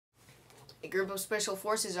group of special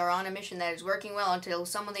forces are on a mission that is working well until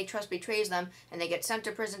someone they trust betrays them, and they get sent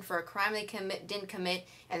to prison for a crime they didn't commit,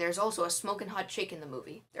 and there's also a smoking hot chick in the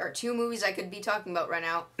movie. There are two movies I could be talking about right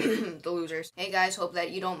now. The Losers. Hey guys, hope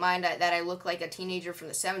that you don't mind that I look like a teenager from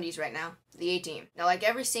the 70s right now. The A-Team. Now, like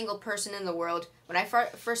every single person in the world, when I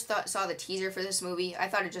first saw the teaser for this movie, I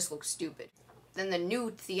thought it just looked stupid. Then the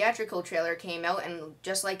new theatrical trailer came out, and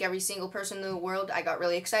just like every single person in the world, I got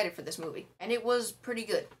really excited for this movie. And it was pretty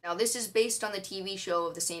good. Now, this is based on the TV show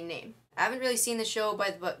of the same name. I haven't really seen the show,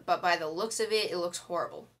 but by the looks of it, it looks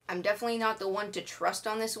horrible. I'm definitely not the one to trust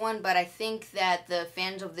on this one, but I think that the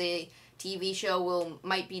fans of the TV show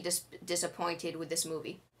might be disappointed with this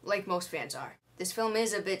movie, like most fans are. This film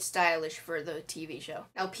is a bit stylish for the TV show.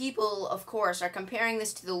 Now, people, of course, are comparing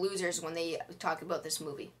this to The Losers when they talk about this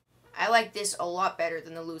movie. I like this a lot better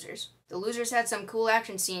than The Losers. The Losers had some cool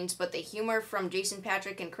action scenes, but the humor from Jason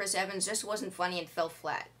Patric and Chris Evans just wasn't funny and fell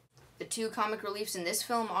flat. The two comic reliefs in this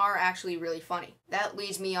film are actually really funny. That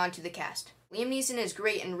leads me on to the cast. Liam Neeson is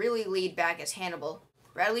great and really laid back as Hannibal.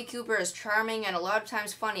 Bradley Cooper is charming and a lot of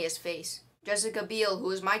times funny as Face. Jessica Biel, who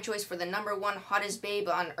is my choice for the #1 hottest babe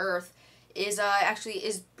on Earth,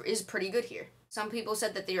 is pretty good here. Some people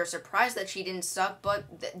said that they are surprised that she didn't suck, but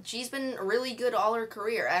she's been really good all her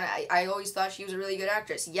career, and I always thought she was a really good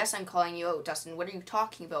actress. Yes, I'm calling you out, Dustin. What are you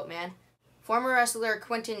talking about, man? Former wrestler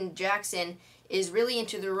Quentin Jackson is really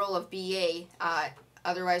into the role of B.A.,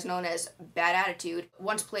 otherwise known as Bad Attitude,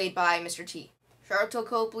 once played by Mr. T. Charlton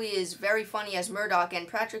Copley is very funny as Murdoch, and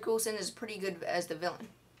Patrick Wilson is pretty good as the villain.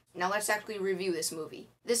 Now let's actually review this movie.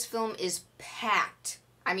 This film is packed.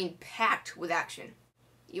 I mean packed with action.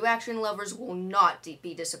 You action lovers will not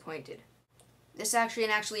be disappointed. This action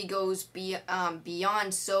actually goes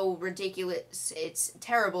beyond so ridiculous it's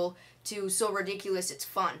terrible to so ridiculous it's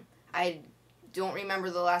fun. I don't remember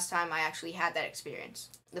the last time I actually had that experience.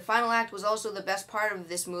 The final act was also the best part of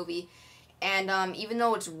this movie, and even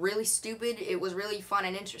though it's really stupid, it was really fun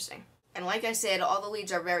and interesting. And like I said, all the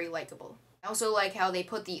leads are very likable. I also like how they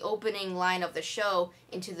put the opening line of the show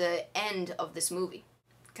into the end of this movie,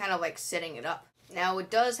 kind of like setting it up. Now, it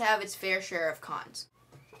does have its fair share of cons.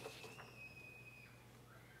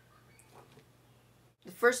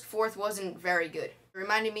 The first fourth wasn't very good. It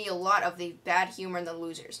reminded me a lot of the bad humor in The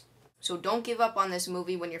Losers. So don't give up on this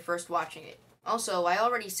movie when you're first watching it. Also, I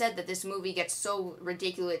already said that this movie gets so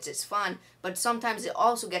ridiculous it's fun, but sometimes it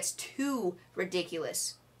also gets too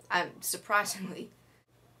ridiculous. Surprisingly.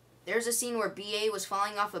 There's a scene where B.A. was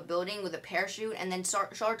falling off a building with a parachute, and then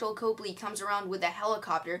Charlton Copley comes around with a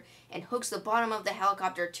helicopter and hooks the bottom of the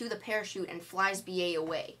helicopter to the parachute and flies B.A.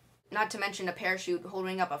 away. Not to mention a parachute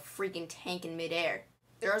holding up a freaking tank in midair.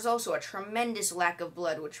 There is also a tremendous lack of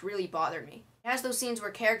blood, which really bothered me. It has those scenes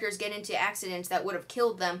where characters get into accidents that would have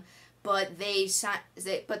killed them, but they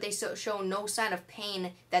show no sign of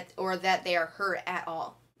pain or that they are hurt at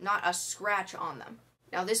all. Not a scratch on them.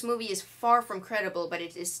 Now, this movie is far from credible, but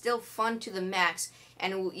it is still fun to the max,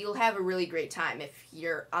 and you'll have a really great time if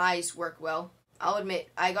your eyes work well. I'll admit,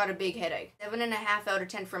 I got a big headache. 7.5 out of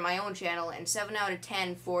 10 for my own channel, and 7 out of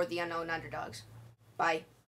 10 for The Unknown Underdogs. Bye.